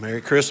Merry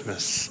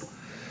Christmas.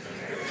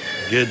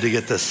 Good to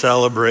get to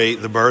celebrate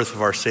the birth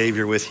of our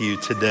Savior with you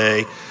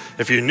today.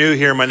 If you're new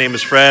here, my name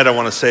is Fred. I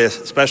want to say a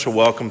special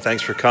welcome.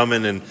 Thanks for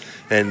coming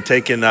and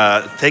taking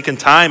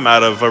time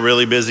out of a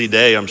really busy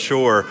day, I'm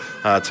sure,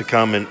 to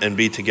come and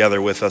be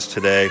together with us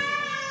today.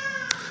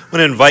 I'm going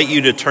to invite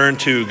you to turn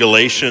to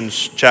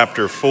Galatians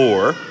chapter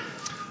 4.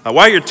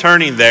 While you're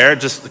turning there,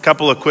 just a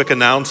couple of quick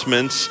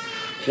announcements.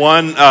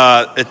 One,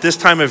 at this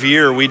time of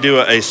year, we do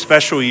a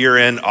special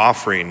year-end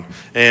offering.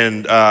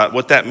 And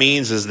what that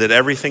means is that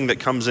everything that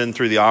comes in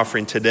through the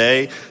offering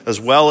today,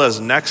 as well as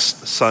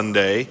next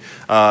Sunday,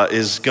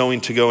 is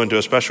going to go into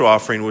a special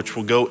offering, which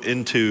will go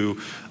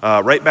into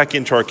right back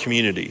into our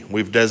community.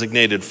 We've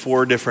designated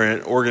 4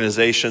 different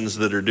organizations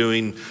that are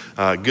doing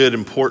good,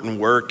 important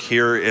work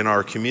here in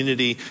our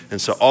community.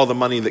 And so all the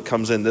money that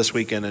comes in this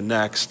weekend and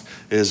next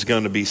is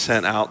going to be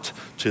sent out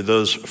to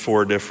those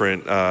 4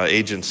 different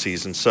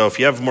agencies. And so if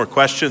you have more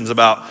questions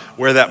about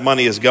where that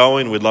money is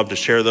going, we'd love to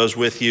share those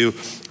with you.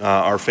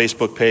 Our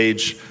Facebook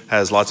page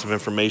has lots of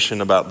information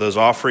about those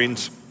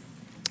offerings.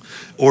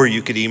 Or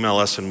you could email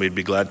us and we'd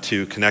be glad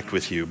to connect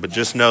with you. But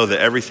just know that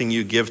everything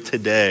you give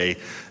today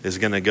is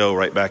going to go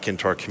right back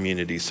into our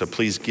community. So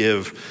please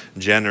give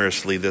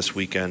generously this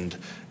weekend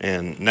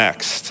and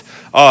next.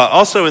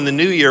 Also in the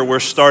new year,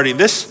 we're starting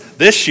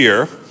this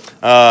year.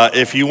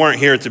 If you weren't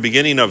here at the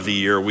beginning of the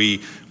year, we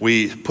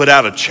put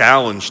out a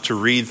challenge to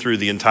read through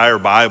the entire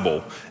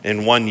Bible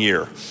in 1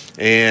 year.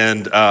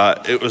 And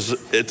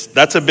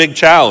that's a big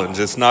challenge.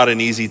 It's not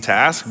an easy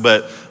task,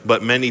 but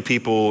many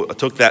people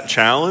took that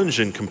challenge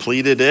and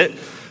completed it.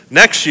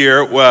 Next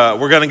year,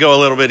 we're going to go a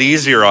little bit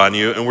easier on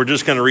you, and we're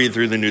just going to read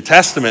through the New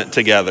Testament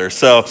together.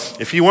 So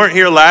if you weren't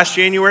here last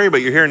January,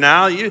 but you're here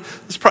now,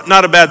 it's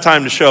not a bad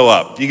time to show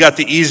up. You got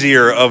the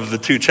easier of the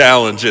 2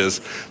 challenges.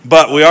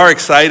 But we are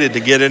excited to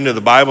get into the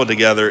Bible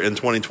together in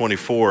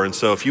 2024. And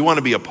so if you want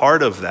to be a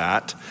part of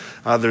that,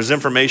 there's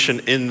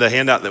information in the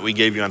handout that we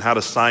gave you on how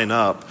to sign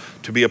up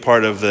to be a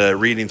part of the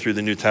Reading Through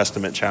the New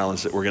Testament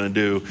challenge that we're going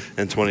to do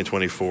in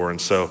 2024. And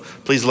so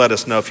please let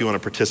us know if you want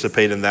to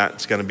participate in that.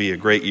 It's going to be a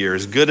great year.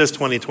 As good as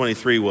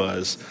 2023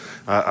 was,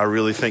 I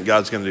really think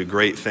God's going to do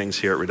great things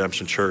here at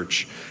Redemption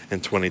Church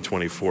in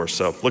 2024.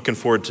 So looking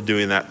forward to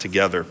doing that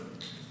together.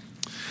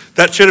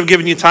 That should have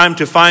given you time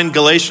to find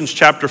Galatians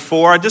chapter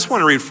 4. I just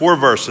want to read 4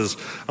 verses.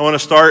 I want to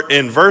start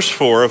in verse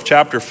 4 of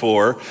chapter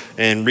 4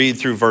 and read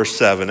through verse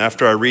 7.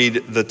 After I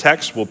read the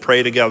text, we'll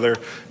pray together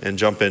and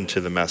jump into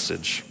the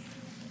message.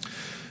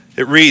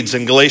 It reads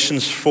in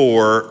Galatians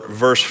 4,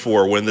 verse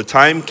 4, "When the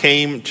time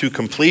came to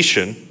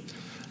completion,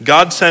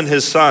 God sent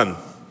his son,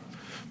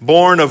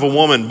 born of a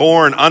woman,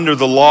 born under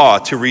the law,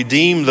 to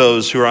redeem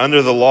those who are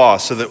under the law,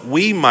 so that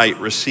we might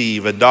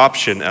receive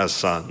adoption as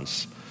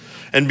sons.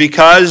 And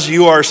because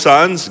you are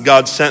sons,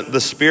 God sent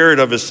the Spirit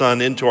of his Son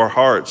into our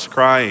hearts,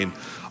 crying,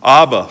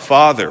 'Abba,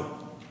 Father.'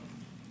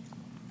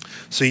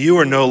 So you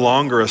are no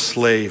longer a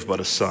slave,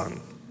 but a son.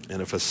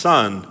 And if a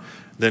son,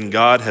 then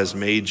God has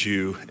made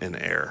you an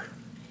heir."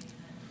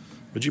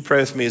 Would you pray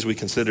with me as we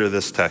consider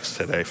this text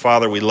today?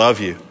 Father, we love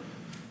you.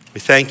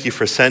 We thank you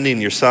for sending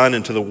your Son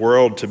into the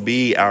world to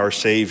be our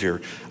Savior.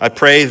 I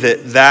pray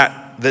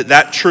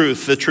that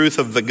truth, the truth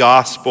of the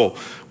gospel,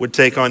 would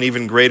take on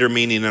even greater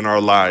meaning in our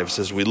lives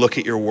as we look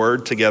at your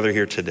word together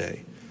here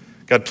today.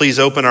 God, please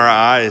open our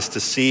eyes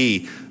to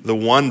see the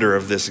wonder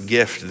of this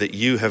gift that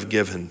you have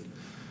given.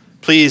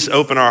 Please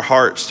open our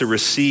hearts to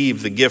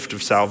receive the gift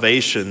of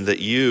salvation that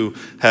you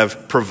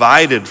have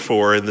provided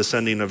for in the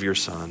sending of your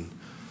Son.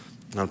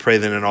 And I pray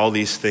that in all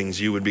these things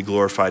you would be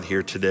glorified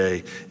here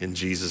today in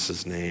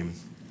Jesus' name.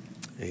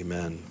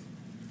 Amen.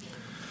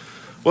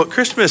 Well,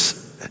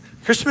 Christmas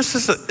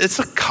it's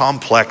a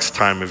complex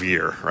time of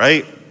year,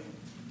 right?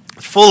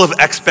 Full of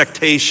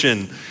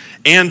expectation,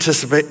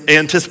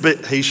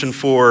 anticipation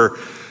for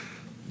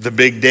the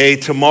big day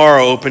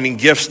tomorrow, opening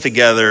gifts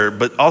together,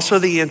 but also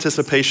the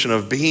anticipation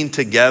of being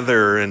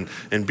together and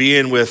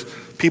being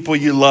with people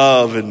you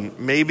love, and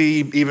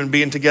maybe even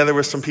being together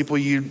with some people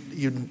you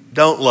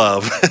don't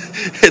love.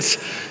 It's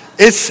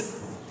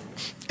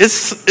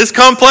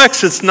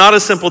complex. It's not a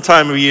simple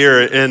time of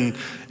year, and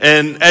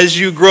as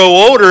you grow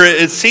older,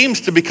 it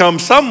seems to become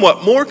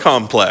somewhat more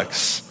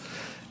complex.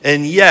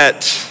 And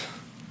yet,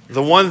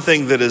 the one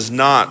thing that is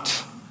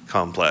not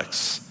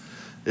complex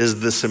is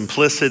the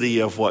simplicity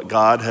of what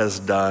God has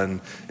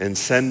done in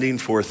sending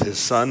forth his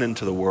Son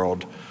into the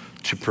world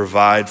to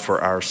provide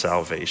for our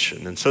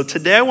salvation. And so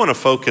today I want to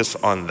focus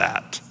on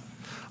that.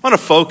 I want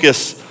to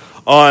focus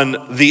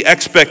on the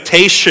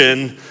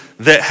expectation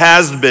that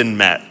has been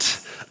met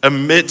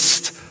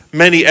amidst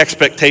many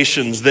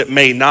expectations that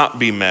may not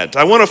be met.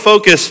 I want to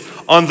focus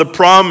on the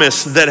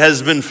promise that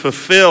has been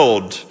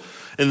fulfilled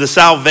and the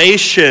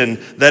salvation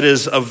that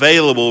is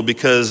available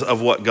because of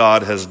what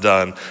God has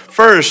done.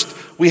 First,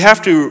 we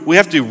have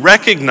to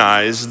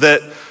recognize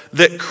that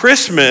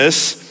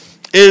Christmas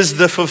is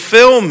the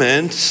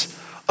fulfillment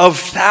of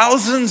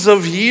thousands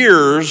of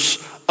years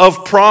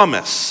of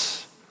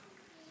promise.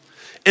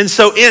 And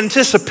so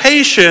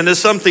anticipation is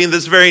something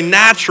that's very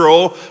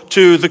natural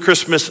to the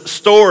Christmas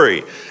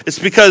story. It's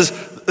because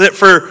that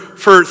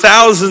for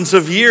thousands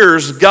of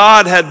years,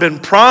 God had been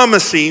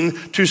promising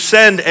to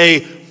send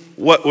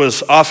what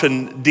was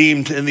often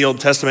deemed in the Old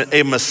Testament,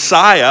 a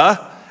Messiah,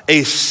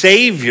 a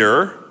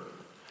Savior.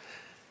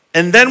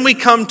 And then we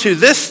come to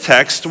this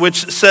text,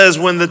 which says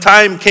when the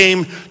time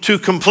came to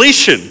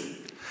completion.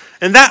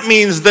 And that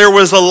means there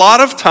was a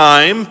lot of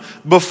time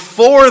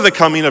before the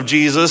coming of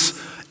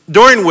Jesus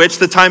during which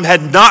the time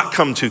had not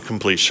come to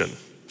completion.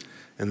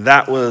 And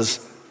that was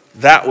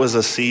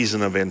a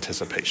season of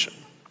anticipation.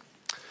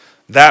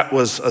 That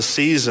was a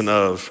season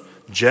of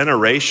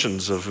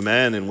generations of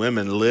men and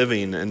women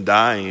living and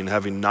dying,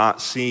 having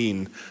not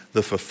seen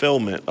the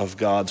fulfillment of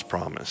God's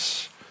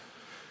promise.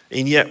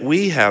 And yet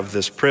we have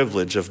this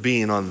privilege of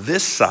being on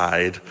this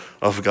side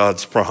of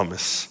God's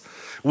promise.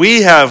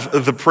 We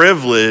have the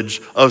privilege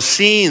of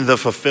seeing the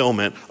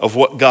fulfillment of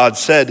what God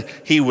said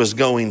he was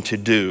going to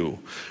do.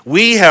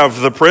 We have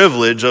the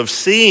privilege of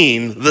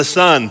seeing the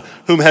Son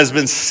whom has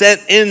been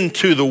sent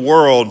into the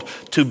world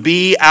to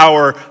be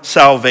our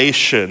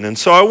salvation. And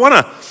so I want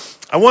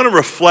to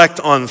reflect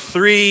on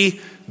three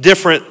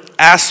different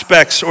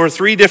aspects or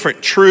three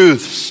different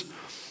truths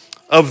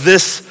of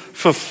this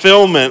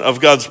fulfillment of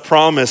God's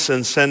promise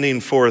in sending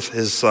forth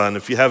his Son.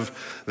 If you have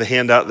the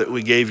handout that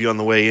we gave you on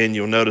the way in,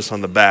 you'll notice on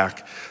the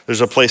back,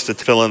 there's a place to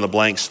fill in the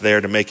blanks there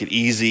to make it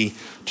easy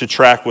to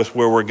track with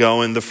where we're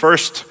going. The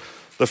first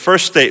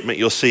statement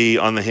you'll see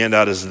on the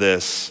handout is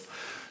this: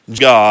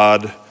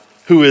 God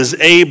who is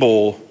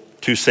able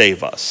to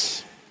save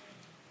us.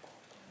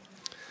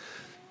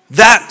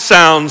 That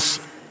sounds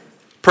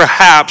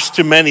perhaps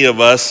to many of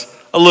us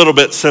a little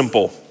bit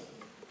simple.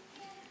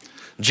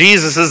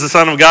 Jesus is the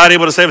Son of God,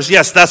 able to save us.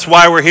 Yes, that's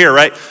why we're here,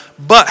 right?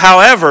 But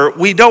however,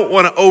 we don't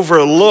want to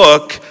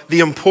overlook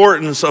the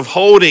importance of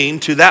holding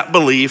to that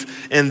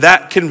belief and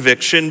that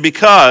conviction,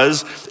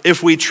 because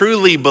if we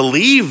truly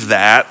believe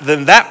that,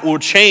 then that will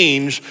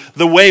change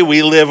the way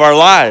we live our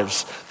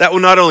lives. That will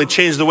not only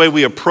change the way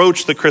we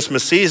approach the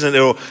Christmas season, it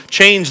will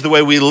change the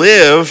way we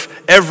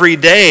live every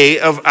day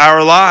of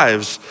our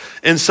lives.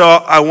 And so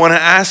I want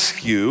to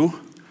ask you,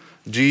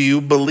 do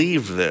you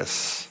believe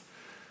this?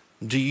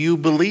 Do you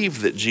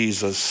believe that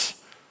Jesus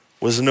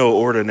was no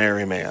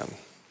ordinary man?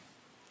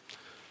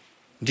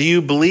 Do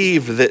you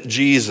believe that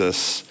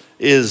Jesus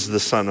is the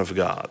Son of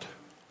God?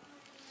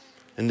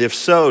 And if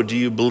so, do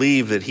you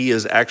believe that he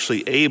is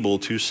actually able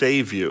to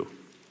save you?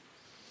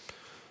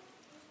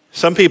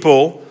 Some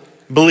people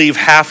believe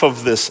half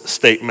of this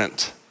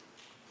statement.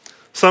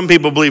 Some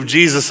people believe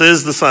Jesus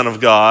is the Son of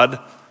God,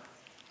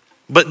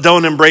 but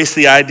don't embrace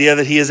the idea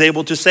that he is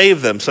able to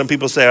save them. Some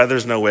people say,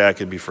 there's no way I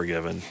could be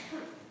forgiven.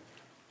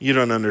 You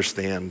don't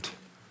understand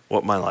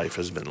what my life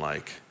has been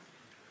like.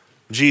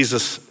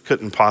 Jesus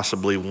couldn't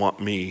possibly want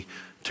me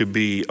to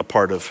be a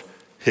part of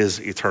his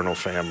eternal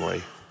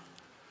family.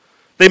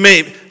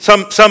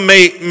 Some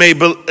may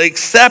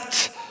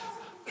accept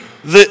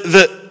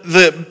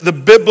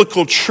the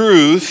biblical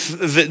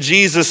truth that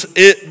Jesus,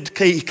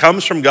 he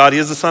comes from God, he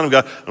is the Son of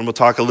God, and we'll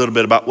talk a little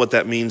bit about what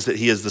that means that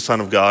he is the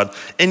Son of God,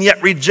 and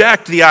yet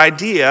reject the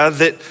idea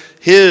that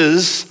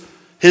his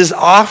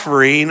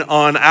offering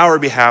on our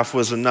behalf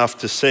was enough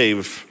to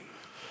save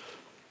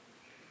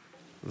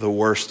the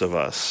worst of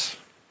us.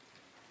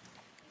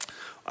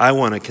 I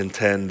want to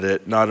contend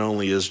that not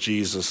only is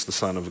Jesus the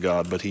Son of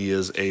God, but he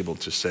is able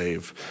to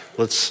save.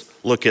 Let's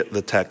look at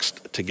the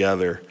text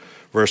together.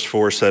 Verse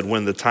 4 said,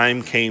 when the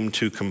time came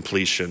to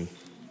completion.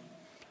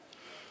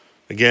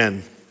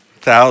 Again,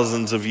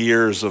 thousands of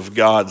years of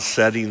God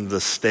setting the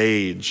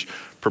stage,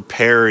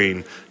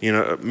 preparing.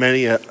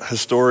 Many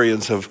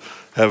historians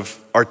have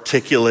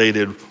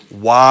articulated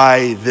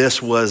why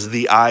this was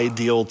the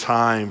ideal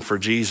time for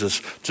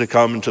Jesus to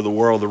come into the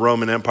world. The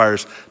Roman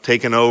Empire's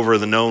taken over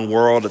the known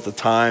world at the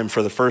time.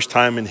 For the first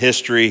time in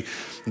history,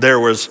 there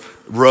was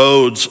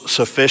roads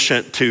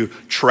sufficient to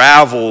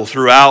travel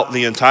throughout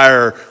the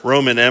entire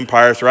Roman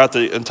Empire, throughout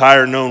the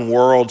entire known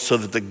world, so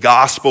that the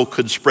gospel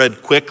could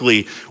spread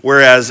quickly.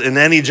 Whereas in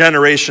any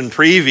generation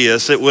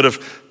previous, it would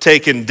have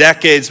taken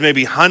decades,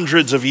 maybe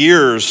hundreds of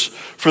years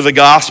for the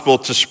gospel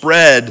to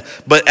spread.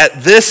 But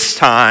at this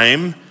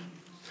time,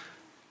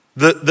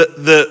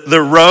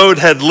 the road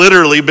had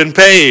literally been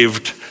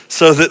paved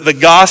so that the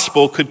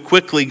gospel could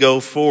quickly go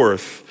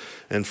forth,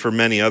 and for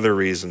many other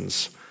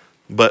reasons.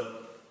 But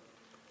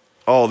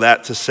all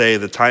that to say,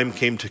 the time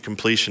came to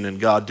completion, and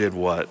God did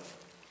what?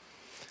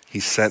 He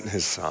sent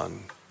his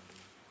Son.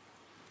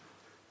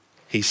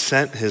 He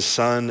sent his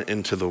Son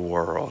into the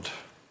world.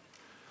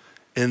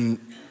 In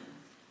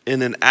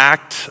an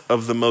act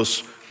of the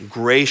most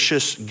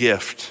gracious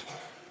gift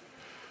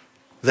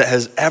that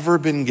has ever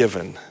been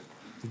given,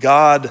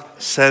 God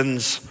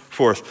sends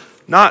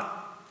forth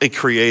not a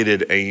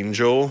created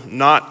angel,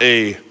 not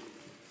a,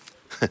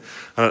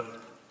 I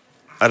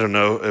don't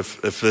know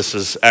if this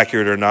is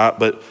accurate or not,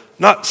 but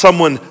not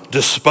someone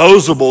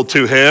disposable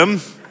to him,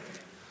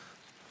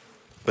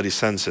 but he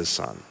sends his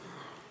Son.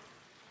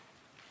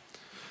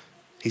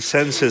 He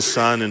sends his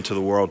son into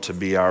the world to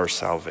be our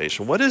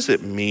salvation. What does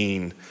it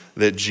mean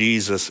that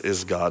Jesus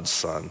is God's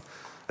son?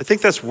 I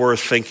think that's worth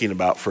thinking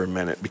about for a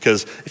minute,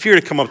 because if you were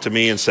to come up to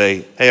me and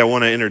say, hey, I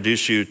want to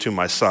introduce you to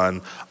my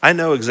son, I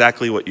know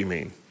exactly what you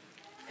mean.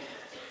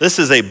 This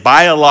is a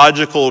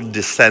biological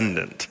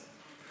descendant.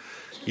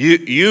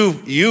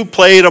 You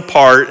played a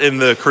part in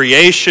the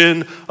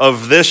creation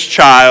of this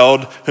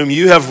child whom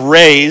you have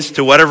raised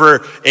to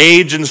whatever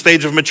age and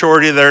stage of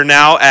maturity they're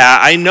now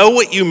at. I know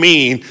what you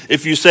mean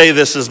if you say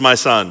this is my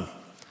son.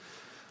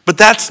 But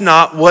that's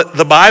not what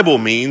the Bible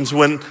means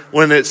when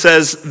it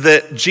says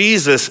that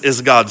Jesus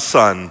is God's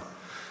son.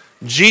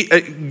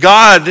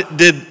 God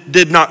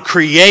did not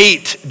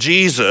create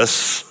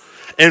Jesus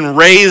and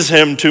raise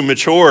him to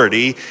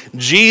maturity.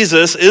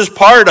 Jesus is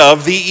part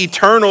of the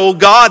eternal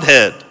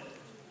Godhead.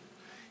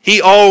 He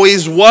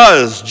always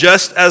was,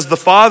 just as the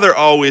Father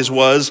always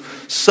was,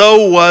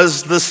 so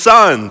was the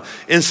Son.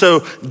 And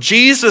so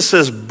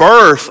Jesus'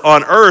 birth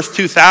on earth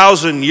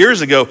 2,000 years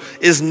ago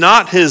is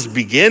not his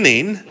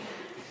beginning.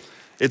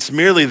 It's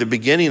merely the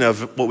beginning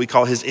of what we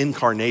call his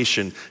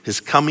incarnation, his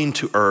coming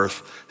to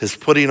earth, his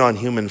putting on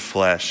human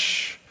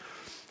flesh.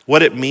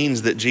 What it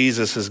means that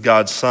Jesus is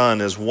God's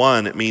son is,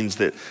 one, it means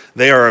that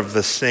they are of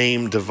the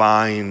same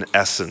divine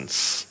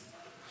essence.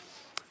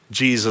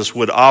 Jesus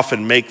would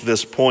often make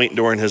this point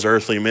during his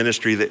earthly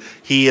ministry that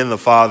he and the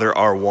Father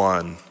are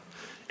one.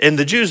 And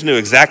the Jews knew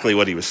exactly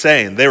what he was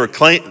saying.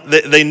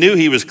 They knew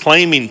he was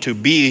claiming to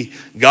be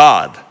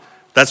God.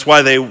 That's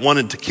why they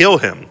wanted to kill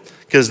him,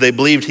 because they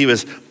believed he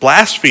was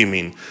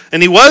blaspheming.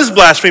 And he was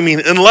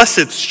blaspheming unless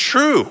it's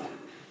true.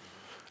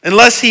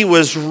 Unless he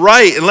was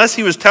right, unless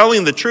he was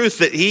telling the truth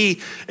that he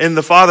and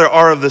the Father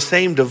are of the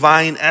same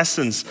divine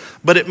essence.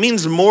 But it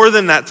means more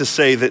than that to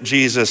say that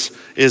Jesus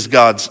is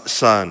God's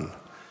son.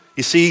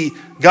 You see,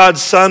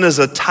 God's son is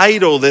a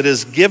title that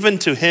is given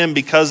to him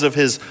because of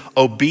his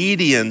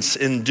obedience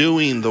in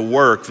doing the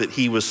work that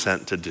he was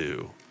sent to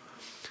do.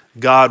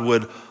 God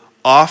would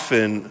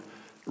often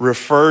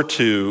refer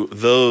to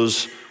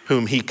those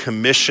whom he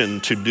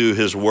commissioned to do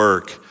his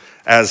work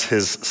as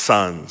his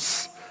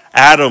sons.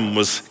 Adam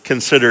was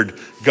considered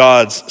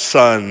God's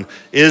son.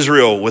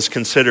 Israel was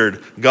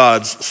considered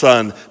God's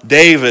son.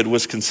 David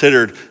was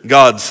considered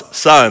God's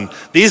son.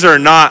 These are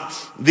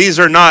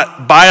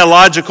not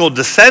biological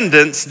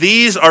descendants.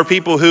 These are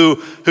people who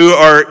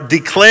are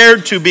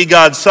declared to be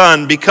God's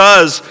son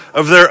because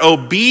of their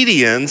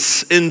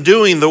obedience in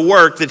doing the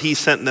work that he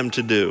sent them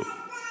to do.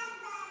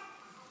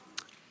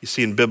 You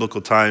see, in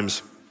biblical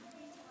times,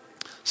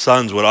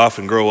 sons would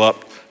often grow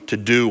up to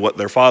do what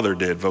their father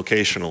did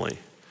vocationally.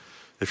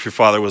 If your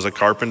father was a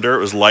carpenter, it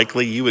was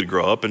likely you would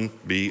grow up and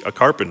be a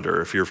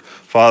carpenter. If your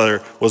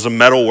father was a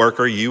metal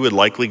worker, you would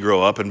likely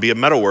grow up and be a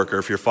metal worker.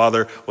 If your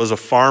father was a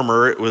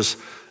farmer, it was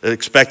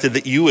expected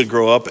that you would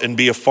grow up and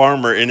be a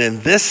farmer. And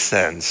in this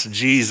sense,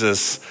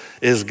 Jesus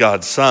is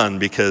God's son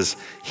because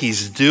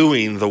he's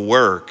doing the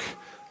work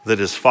that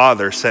his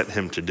Father sent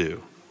him to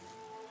do.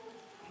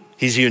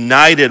 He's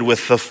united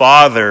with the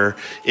Father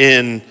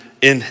in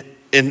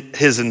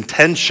his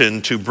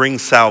intention to bring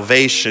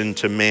salvation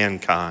to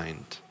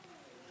mankind.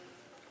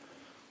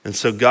 And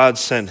so God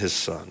sent his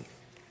son.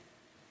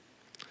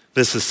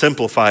 This is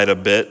simplified a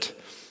bit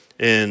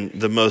in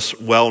the most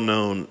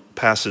well-known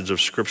passage of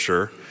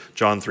Scripture,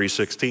 John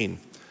 3:16,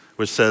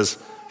 which says,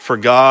 "For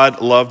God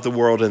loved the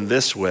world in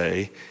this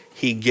way,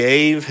 he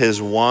gave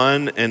his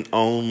one and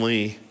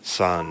only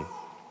Son,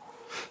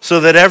 so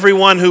that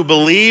everyone who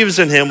believes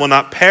in him will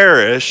not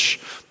perish,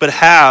 but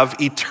have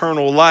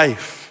eternal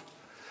life."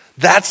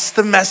 That's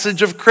the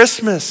message of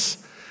Christmas.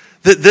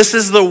 That this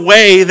is the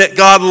way that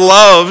God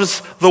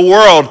loves the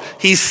world.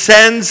 He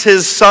sends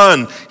his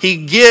son. He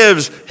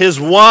gives his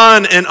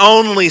one and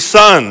only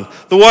son,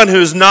 the one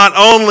who's not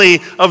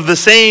only of the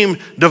same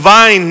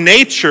divine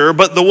nature,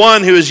 but the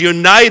one who is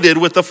united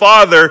with the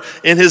Father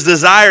in his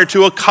desire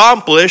to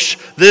accomplish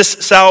this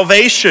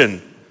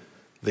salvation,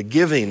 the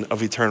giving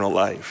of eternal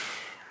life.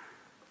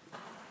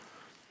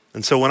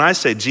 And so when I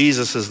say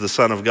Jesus is the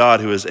Son of God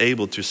who is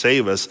able to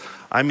save us,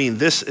 I mean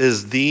this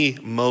is the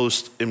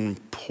most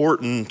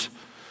important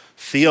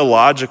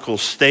theological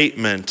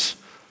statement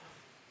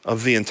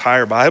of the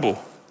entire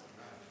Bible.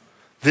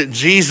 That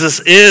Jesus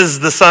is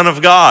the Son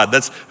of God.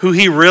 That's who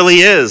he really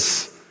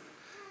is.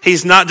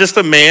 He's not just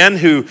a man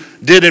who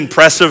did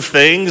impressive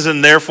things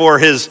and therefore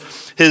his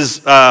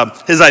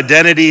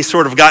identity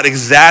sort of got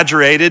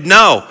exaggerated.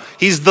 No,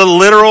 he's the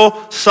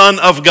literal Son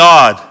of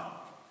God.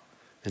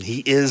 And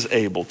he is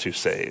able to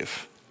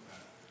save.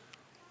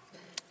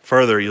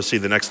 Further, you'll see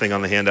the next thing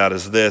on the handout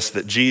is this,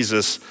 that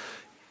Jesus,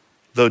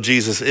 though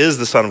Jesus is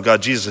the Son of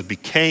God, Jesus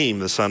became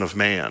the Son of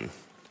Man.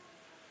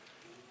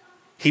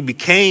 He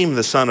became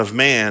the Son of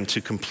Man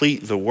to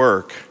complete the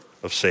work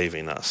of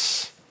saving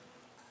us.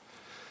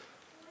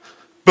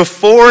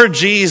 Before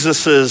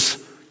Jesus'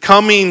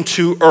 coming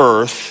to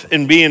earth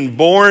and being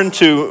born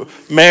to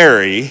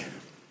Mary,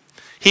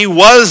 he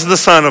was the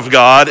Son of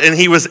God and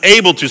he was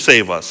able to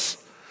save us.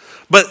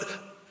 But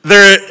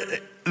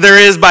there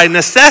is by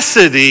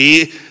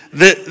necessity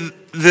that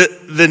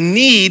the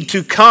need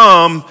to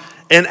come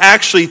and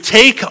actually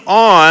take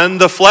on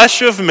the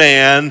flesh of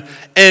man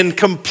and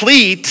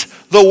complete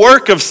the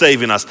work of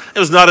saving us. It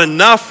was not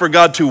enough for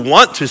God to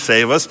want to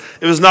save us.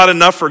 It was not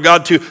enough for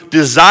God to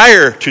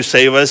desire to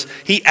save us.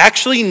 He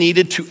actually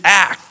needed to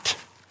act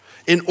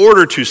in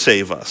order to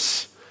save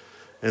us.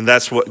 And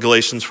that's what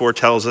Galatians 4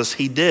 tells us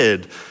he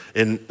did.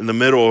 In the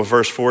middle of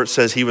verse 4, it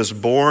says he was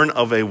born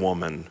of a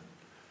woman.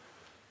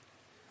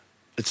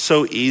 It's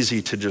so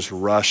easy to just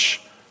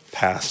rush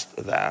past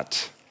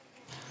that.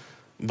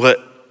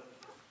 But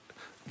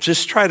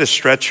just try to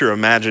stretch your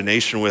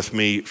imagination with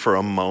me for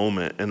a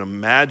moment and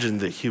imagine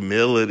the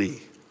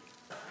humility.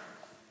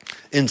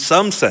 In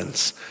some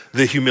sense,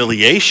 the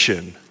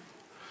humiliation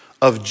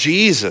of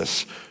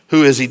Jesus,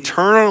 who is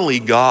eternally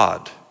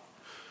God,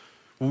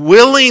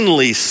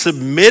 willingly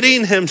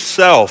submitting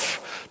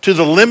himself to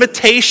the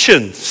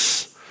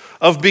limitations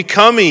of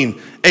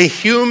becoming a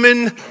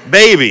human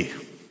baby,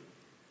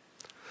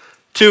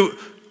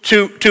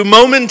 to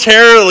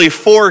momentarily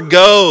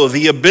forego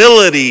the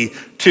ability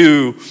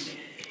to,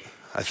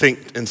 I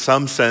think in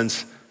some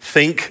sense,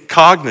 think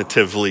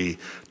cognitively,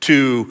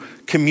 to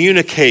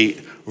communicate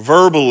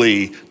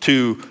verbally,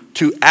 to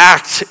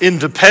act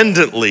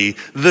independently.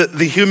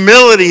 The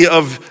humility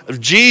of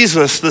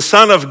Jesus, the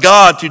Son of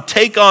God, to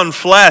take on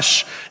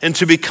flesh and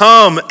to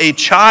become a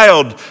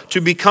child,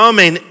 to become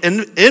an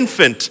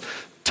infant,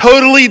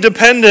 totally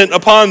dependent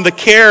upon the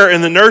care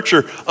and the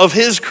nurture of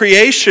his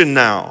creation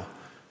now.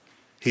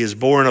 He is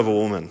born of a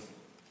woman.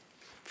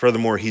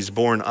 Furthermore, he's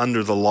born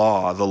under the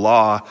law. The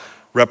law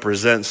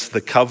represents the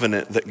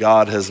covenant that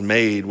God has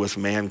made with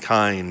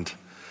mankind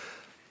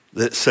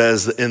that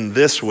says that in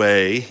this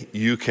way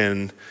you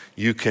can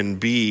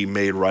be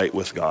made right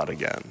with God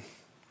again.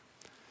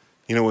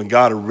 You know, when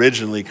God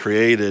originally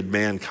created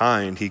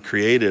mankind, he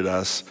created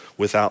us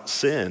without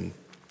sin,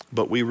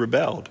 but we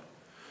rebelled.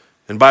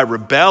 And by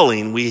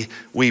rebelling,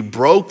 we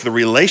broke the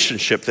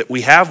relationship that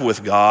we have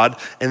with God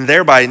and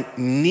thereby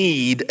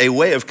need a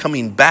way of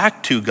coming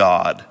back to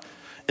God.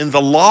 And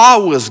the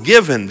law was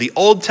given, the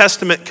Old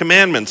Testament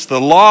commandments,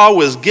 the law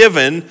was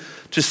given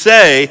to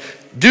say,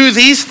 do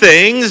these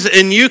things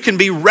and you can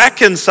be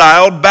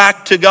reconciled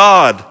back to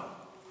God.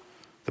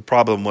 The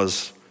problem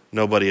was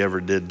nobody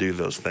ever did do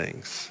those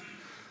things.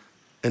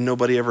 And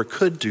nobody ever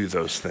could do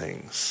those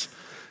things.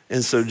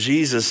 And so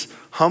Jesus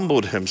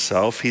humbled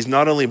himself. He's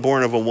not only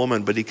born of a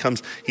woman, but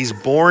he's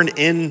born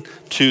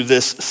into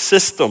this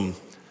system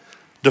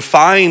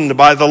defined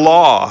by the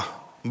law,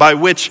 by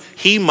which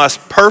he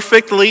must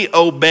perfectly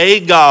obey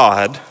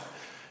God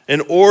in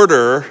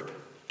order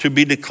to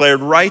be declared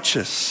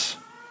righteous.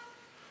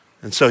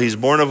 And so he's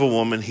born of a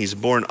woman, he's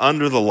born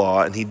under the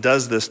law, and he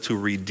does this to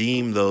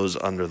redeem those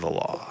under the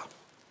law.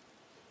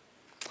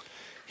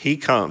 He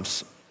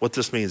comes. What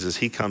this means is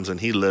he comes and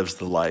he lives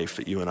the life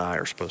that you and I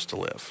are supposed to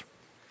live.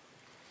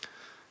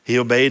 He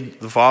obeyed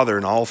the Father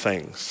in all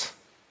things.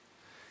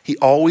 He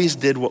always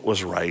did what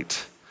was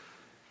right.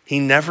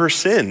 He never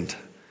sinned.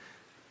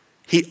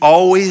 He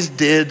always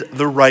did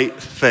the right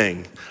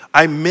thing.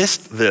 I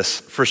missed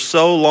this for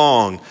so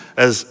long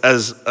as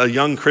a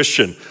young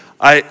Christian.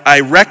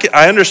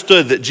 I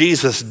understood that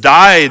Jesus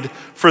died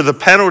for the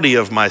penalty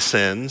of my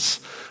sins,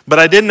 but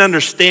I didn't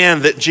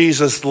understand that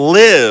Jesus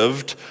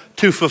lived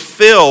to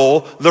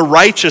fulfill the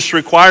righteous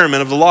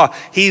requirement of the law.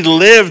 He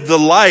lived the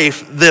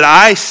life that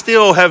I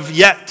still have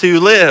yet to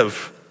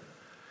live.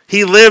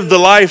 He lived the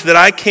life that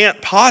I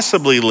can't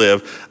possibly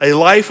live, a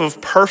life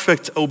of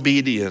perfect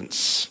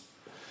obedience.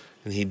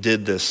 And he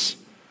did this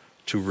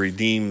to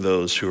redeem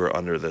those who are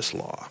under this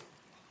law.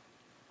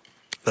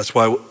 That's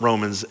why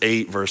Romans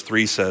 8 verse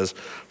 3 says,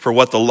 for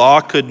what the law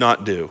could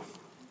not do,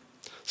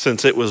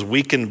 since it was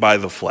weakened by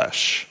the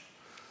flesh.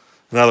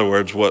 In other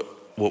words, what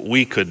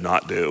we could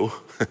not do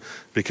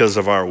because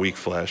of our weak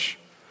flesh,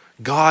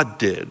 God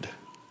did.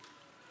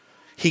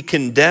 He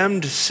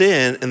condemned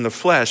sin in the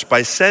flesh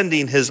by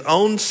sending his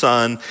own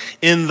Son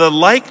in the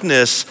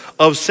likeness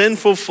of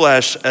sinful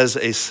flesh as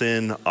a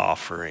sin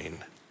offering.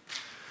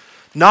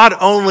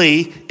 Not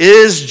only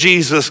is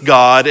Jesus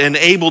God and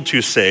able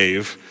to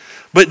save,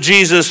 but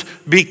Jesus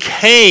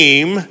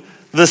became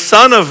the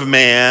Son of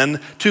Man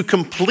to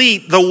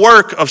complete the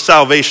work of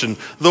salvation.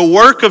 The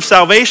work of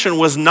salvation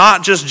was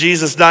not just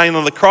Jesus dying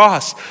on the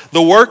cross.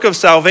 The work of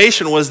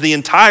salvation was the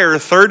entire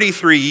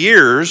 33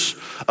 years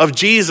of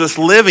Jesus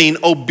living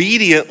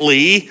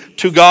obediently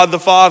to God the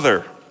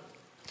Father.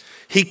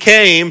 He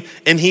came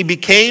and he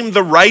became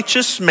the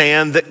righteous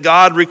man that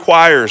God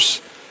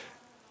requires,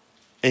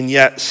 and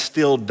yet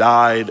still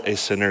died a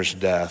sinner's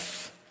death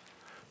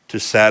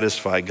to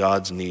satisfy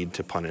God's need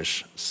to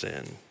punish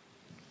sin.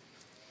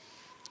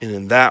 And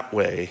in that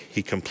way,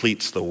 he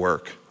completes the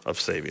work of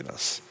saving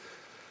us.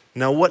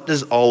 Now, what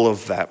does all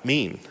of that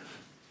mean?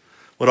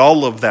 What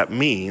all of that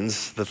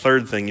means, the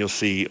third thing you'll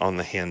see on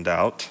the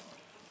handout,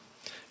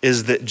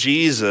 is that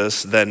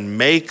Jesus then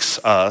makes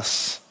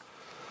us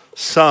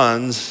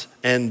sons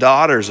and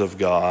daughters of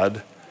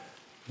God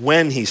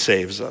when he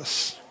saves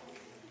us.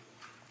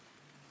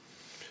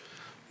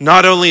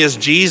 Not only is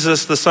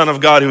Jesus the Son of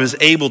God who is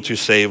able to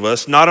save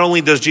us, not only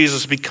does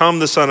Jesus become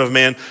the Son of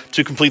Man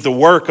to complete the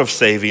work of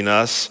saving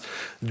us,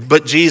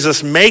 but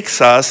Jesus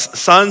makes us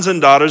sons and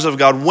daughters of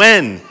God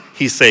when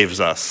he saves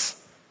us.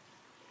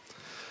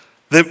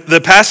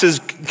 The passage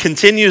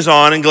continues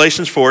on in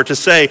Galatians 4 to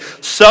say,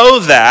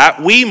 so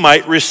that we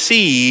might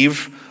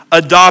receive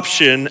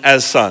adoption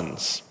as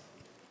sons.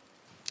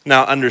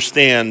 Now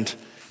understand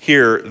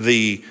here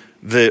the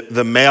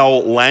male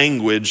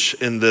language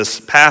in this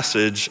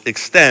passage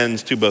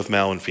extends to both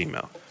male and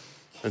female.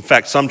 In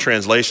fact, some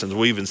translations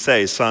will even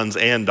say sons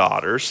and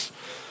daughters.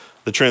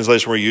 The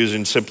translation we're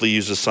using simply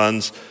uses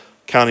sons,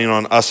 counting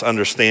on us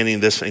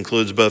understanding this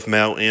includes both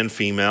male and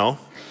female.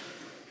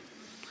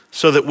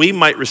 So that we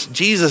might,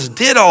 Jesus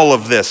did all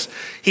of this.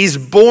 He's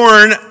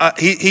born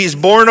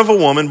of a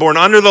woman, born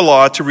under the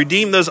law, to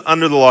redeem those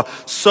under the law,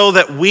 so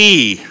that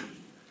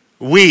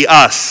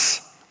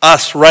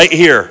us right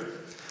here,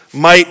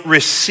 might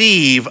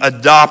receive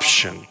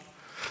adoption,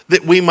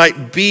 that we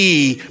might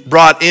be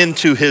brought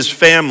into his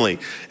family.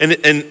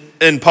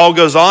 And Paul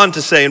goes on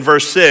to say in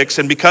verse 6,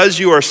 and because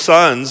you are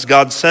sons,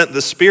 God sent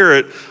the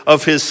Spirit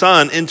of his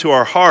Son into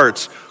our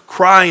hearts,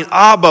 crying,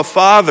 Abba,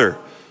 Father.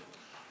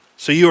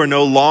 So you are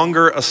no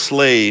longer a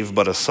slave,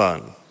 but a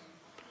son.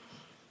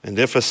 And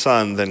if a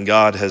son, then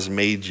God has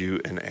made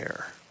you an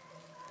heir.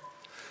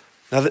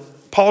 Now,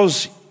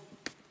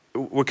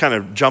 we're kind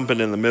of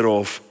jumping in the middle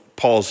of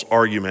Paul's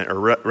argument, or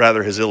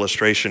rather his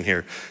illustration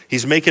here.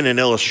 He's making an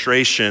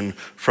illustration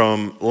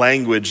from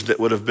language that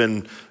would have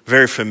been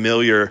very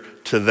familiar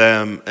to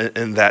them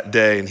in that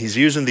day. And he's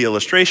using the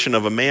illustration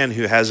of a man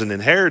who has an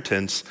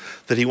inheritance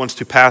that he wants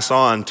to pass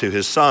on to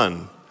his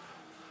son.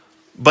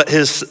 But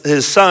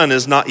his son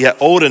is not yet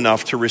old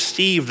enough to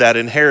receive that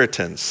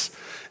inheritance.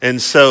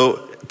 And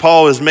so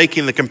Paul is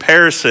making the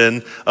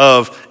comparison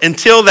of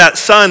until that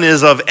son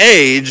is of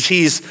age,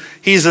 he's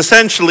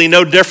essentially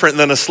no different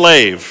than a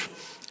slave.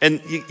 And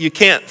you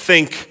can't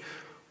think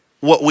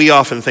what we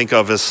often think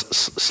of as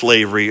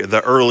slavery,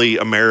 the early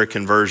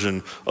American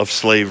version of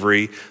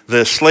slavery.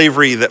 The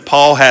slavery that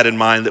Paul had in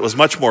mind that was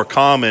much more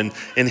common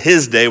in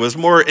his day was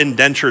more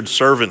indentured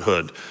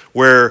servanthood,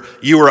 where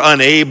you were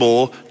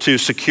unable to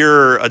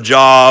secure a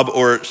job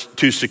or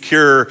to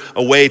secure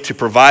a way to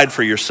provide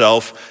for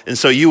yourself. And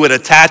so you would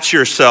attach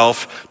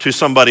yourself to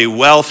somebody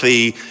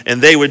wealthy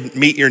and they would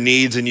meet your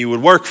needs and you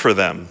would work for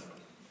them.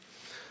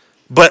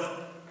 But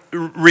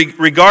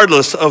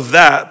regardless of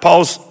that,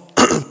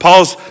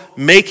 Paul's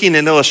making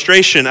an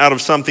illustration out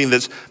of something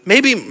that's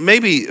maybe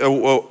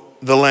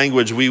the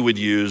language we would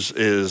use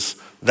is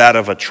that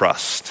of a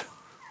trust,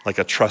 like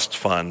a trust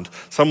fund.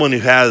 Someone who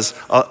has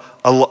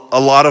a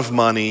lot of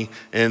money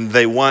and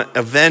they want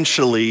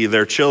eventually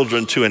their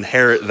children to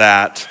inherit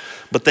that,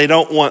 but they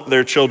don't want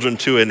their children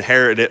to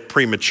inherit it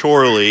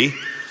prematurely.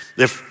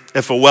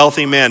 If a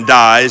wealthy man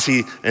dies,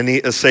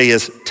 let's say he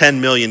has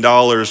 $10 million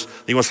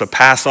he wants to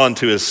pass on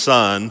to his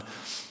son.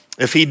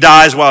 If he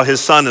dies while his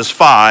son is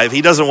 5,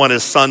 he doesn't want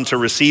his son to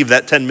receive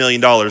that $10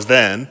 million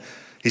then.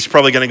 He's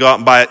probably going to go out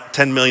and buy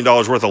 $10 million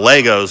worth of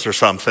Legos or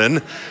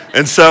something.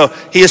 And so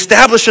he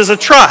establishes a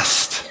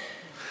trust.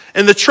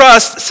 And the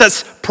trust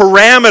sets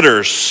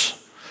parameters.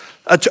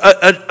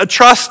 A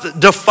trust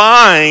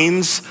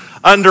defines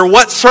under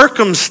what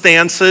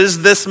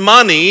circumstances this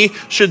money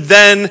should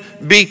then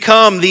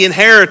become the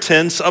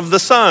inheritance of the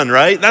son,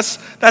 right?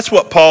 That's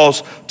what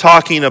Paul's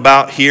talking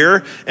about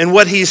here. And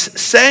what he's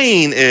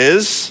saying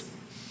is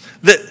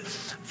that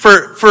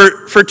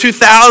for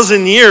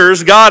 2,000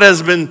 years, God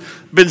has been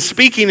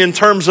speaking in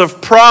terms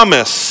of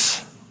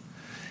promise.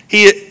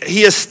 He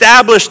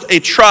established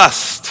a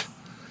trust,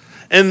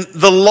 and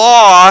the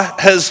law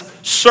has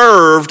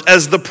served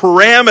as the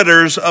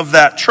parameters of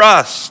that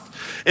trust.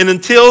 And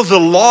until the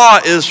law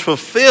is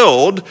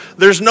fulfilled,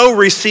 there's no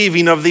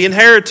receiving of the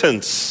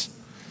inheritance.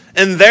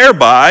 And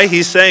thereby,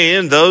 he's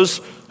saying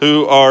those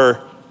who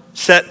are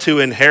set to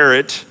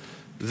inherit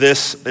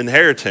this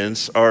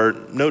inheritance are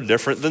no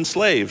different than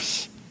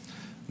slaves.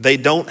 They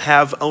don't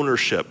have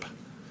ownership.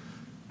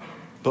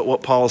 But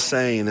what Paul's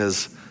saying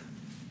is,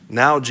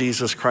 now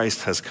Jesus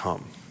Christ has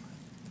come.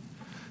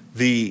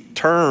 The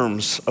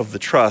terms of the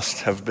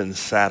trust have been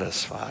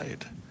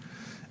satisfied.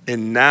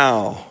 And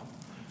now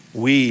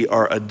we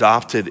are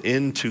adopted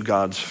into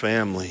God's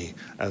family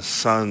as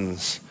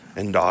sons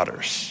and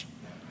daughters.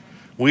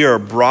 We are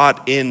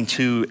brought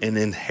into an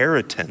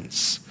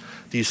inheritance.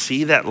 Do you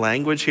see that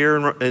language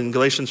here in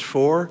Galatians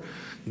 4?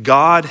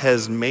 God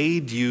has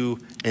made you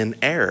an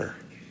heir.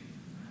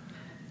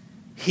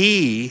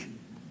 He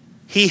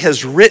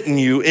has written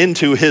you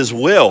into his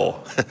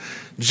will,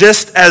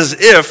 just as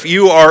if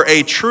you are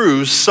a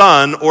true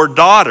son or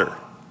daughter.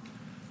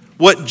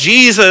 What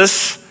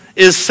Jesus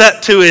is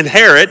set to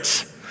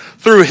inherit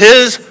through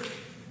his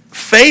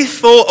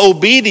faithful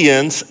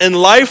obedience and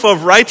life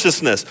of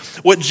righteousness.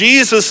 What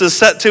Jesus is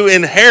set to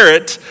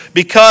inherit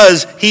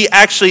because he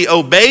actually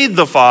obeyed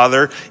the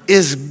Father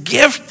is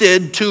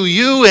gifted to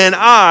you and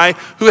I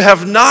who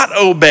have not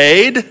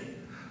obeyed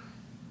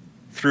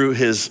through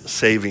his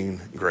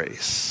saving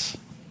grace.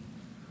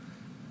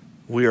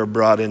 we are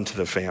brought into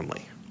the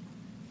family.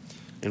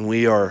 And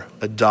we are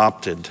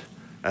adopted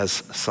as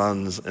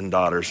sons and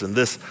daughters. And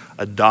this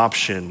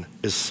adoption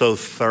is so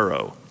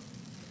thorough.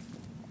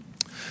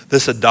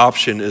 This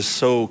adoption is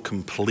so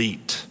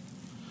complete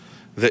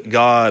that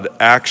God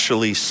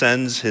actually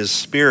sends his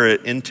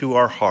Spirit into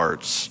our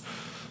hearts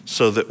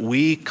so that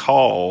we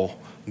call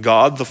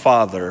God the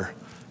Father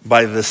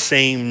by the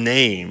same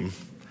name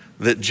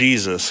that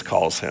Jesus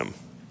calls him.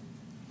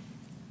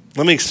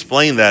 Let me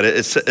explain that.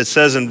 It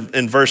says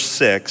in verse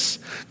 6,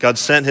 God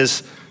sent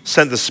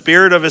the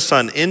Spirit of his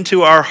Son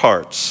into our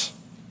hearts.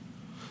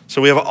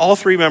 So we have all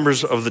three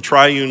members of the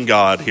triune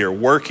God here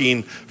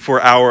working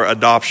for our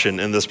adoption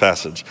in this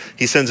passage.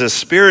 He sends his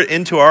Spirit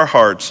into our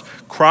hearts,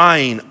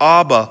 crying,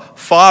 Abba,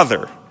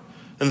 Father.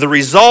 And the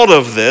result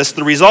of this,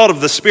 the result of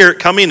the Spirit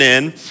coming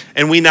in,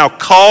 and we now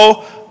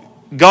call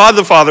God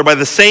the Father by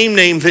the same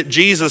name that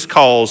Jesus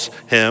calls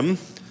him.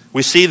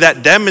 We see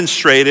that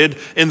demonstrated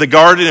in the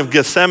Garden of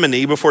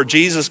Gethsemane before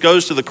Jesus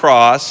goes to the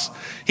cross.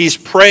 He's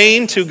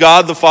praying to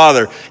God the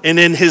Father, and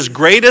in his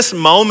greatest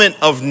moment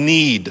of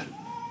need,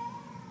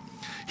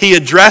 he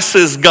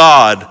addresses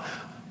God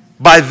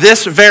by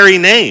this very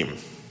name.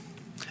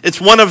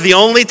 It's one of the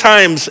only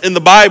times in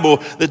the Bible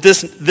that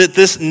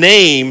this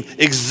name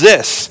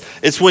exists.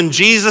 It's when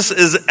Jesus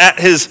is at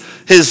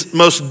his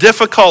most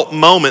difficult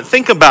moment.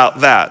 Think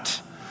about that.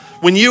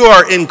 When you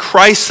are in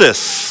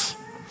crisis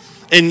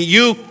and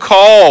you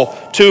call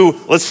to,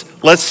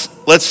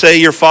 let's say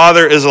your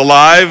father is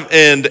alive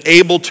and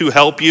able to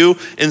help you,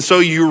 and so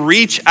you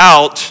reach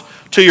out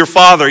to your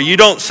father. You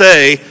don't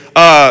say,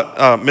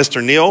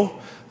 Mr. Neal,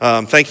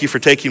 thank you for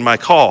taking my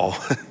call.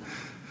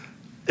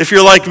 If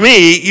you're like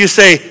me, you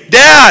say,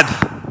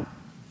 Dad,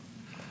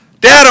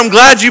 I'm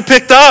glad you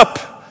picked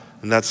up.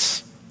 And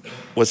that's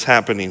what's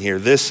happening here.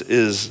 This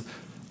is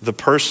the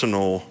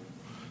personal,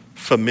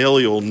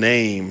 familial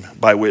name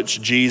by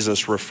which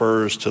Jesus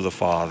refers to the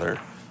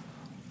Father.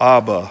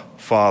 Abba,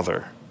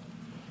 Father.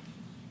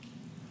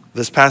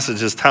 This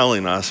passage is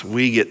telling us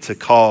we get to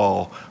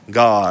call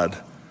God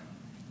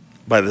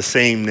by the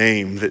same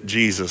name that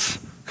Jesus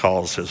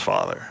calls his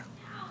Father.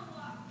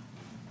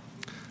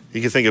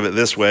 You can think of it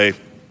this way.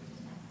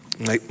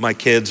 My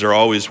kids are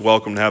always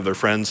welcome to have their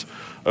friends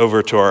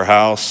over to our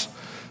house.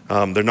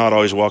 They're not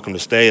always welcome to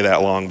stay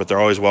that long, but they're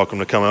always welcome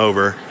to come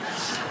over.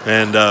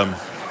 And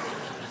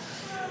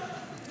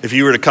if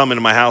you were to come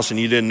into my house and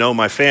you didn't know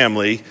my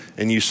family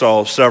and you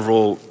saw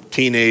several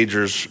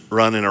teenagers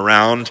running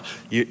around,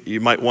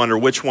 you might wonder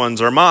which ones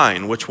are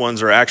mine, which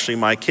ones are actually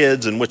my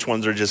kids, and which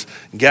ones are just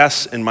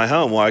guests in my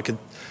home. Well,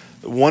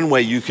 one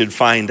way you could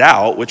find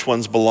out which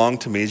ones belong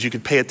to me is you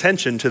could pay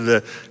attention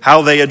to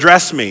how they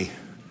address me.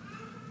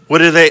 What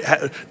do they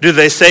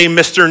say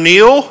Mr.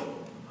 Neal,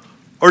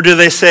 or do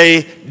they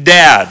say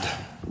Dad?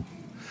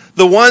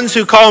 The ones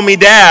who call me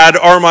Dad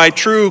are my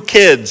true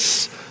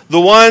kids.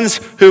 The ones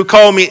who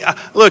call me,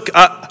 look,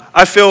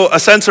 I feel a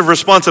sense of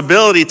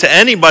responsibility to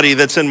anybody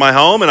that's in my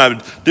home, and I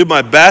would do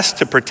my best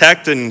to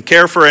protect and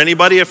care for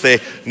anybody. If they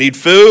need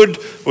food,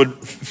 would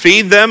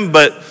feed them,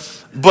 but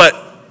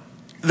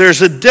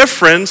there's a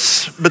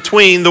difference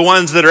between the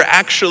ones that are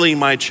actually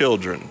my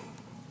children.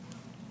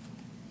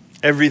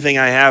 Everything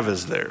I have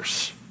is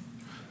theirs.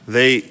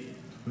 They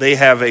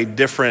have a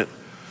different,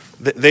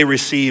 they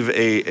receive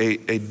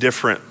a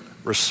different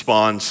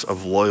response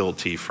of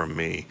loyalty from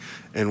me.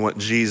 And what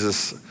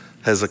Jesus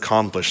has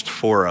accomplished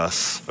for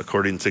us,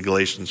 according to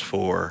Galatians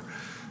 4,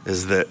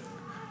 is that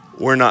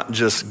we're not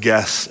just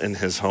guests in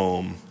his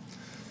home.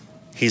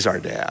 He's our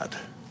dad.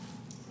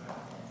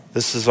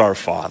 This is our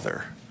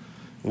Father.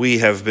 We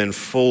have been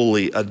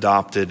fully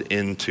adopted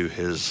into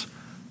his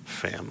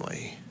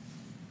family.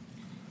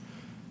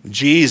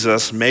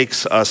 Jesus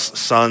makes us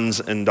sons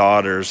and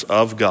daughters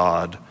of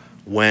God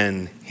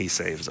when he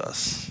saves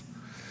us.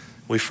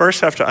 We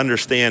first have to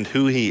understand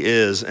who he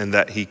is and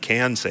that he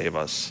can save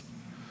us.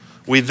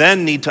 We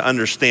then need to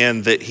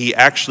understand that he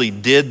actually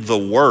did the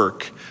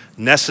work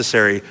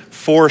necessary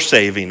for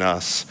saving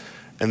us.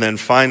 And then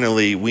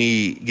finally,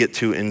 we get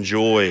to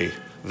enjoy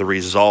the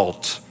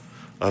result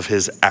of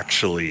his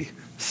actually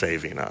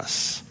saving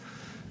us.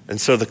 And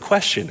so the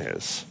question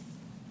is,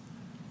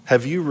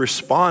 have you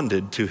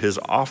responded to his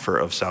offer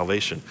of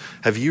salvation?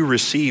 Have you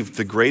received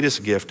the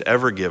greatest gift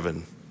ever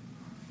given?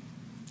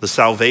 The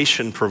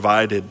salvation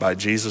provided by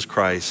Jesus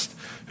Christ,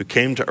 who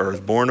came to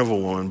earth, born of a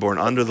woman, born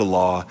under the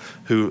law,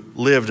 who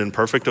lived in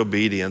perfect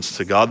obedience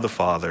to God the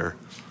Father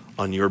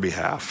on your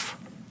behalf.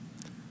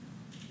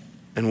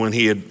 And when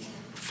he had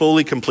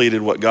fully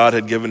completed what God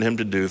had given him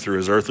to do through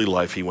his earthly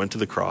life, he went to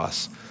the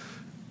cross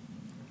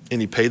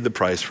and he paid the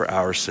price for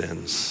our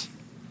sins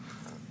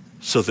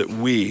so that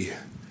we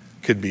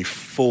could be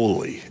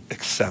fully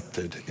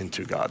accepted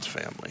into God's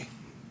family.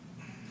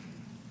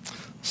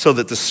 So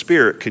that the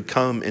Spirit could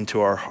come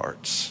into our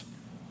hearts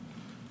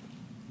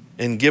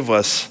and give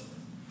us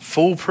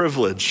full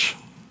privilege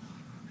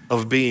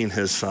of being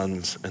his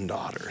sons and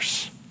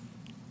daughters.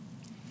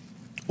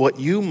 What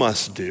you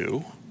must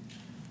do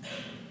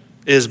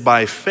is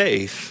by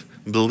faith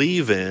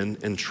believe in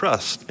and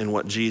trust in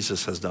what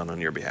Jesus has done on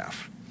your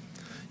behalf.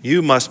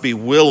 You must be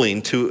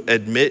willing to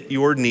admit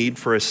your need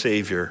for a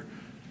Savior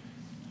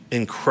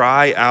and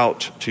cry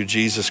out to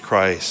Jesus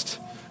Christ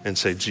and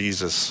say,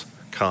 Jesus,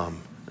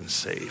 come and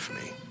save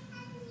me.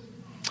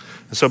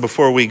 And so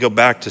before we go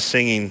back to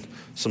singing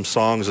some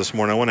songs this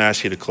morning, I want to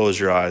ask you to close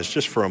your eyes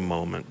just for a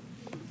moment.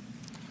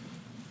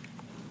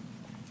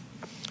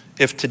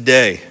 If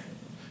today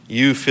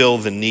you feel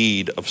the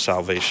need of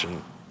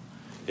salvation,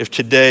 if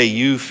today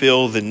you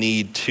feel the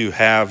need to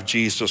have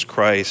Jesus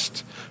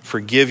Christ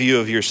forgive you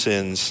of your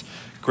sins,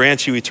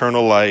 grant you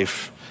eternal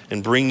life,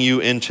 and bring you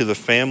into the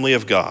family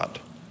of God,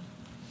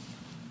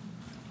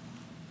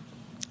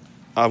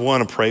 I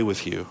want to pray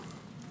with you.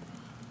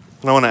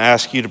 And I want to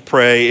ask you to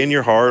pray in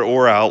your heart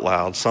or out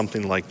loud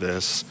something like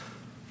this.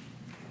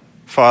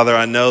 Father,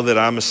 I know that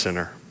I'm a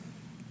sinner.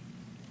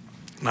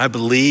 And I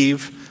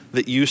believe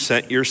that you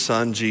sent your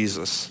son,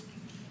 Jesus,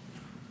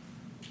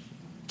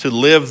 to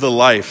live the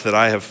life that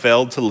I have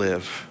failed to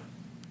live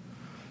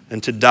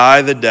and to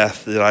die the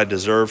death that I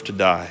deserve to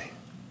die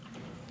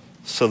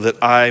so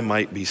that I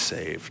might be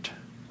saved.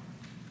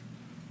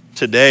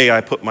 Today,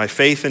 I put my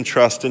faith and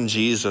trust in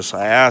Jesus.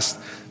 I ask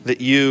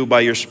that you,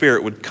 by your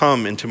Spirit, would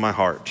come into my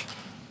heart.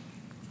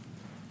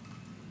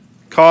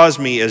 Cause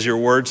me, as your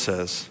word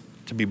says,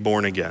 to be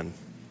born again.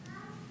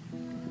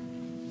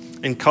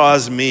 And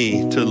cause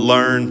me to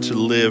learn to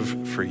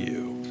live for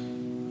you.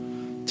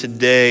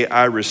 Today,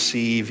 I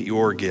receive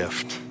your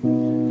gift,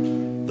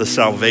 the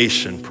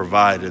salvation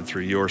provided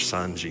through your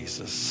Son,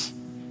 Jesus.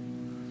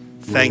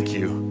 Thank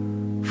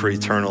you for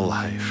eternal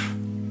life.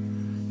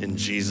 In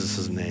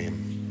Jesus'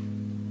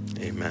 name,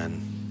 amen.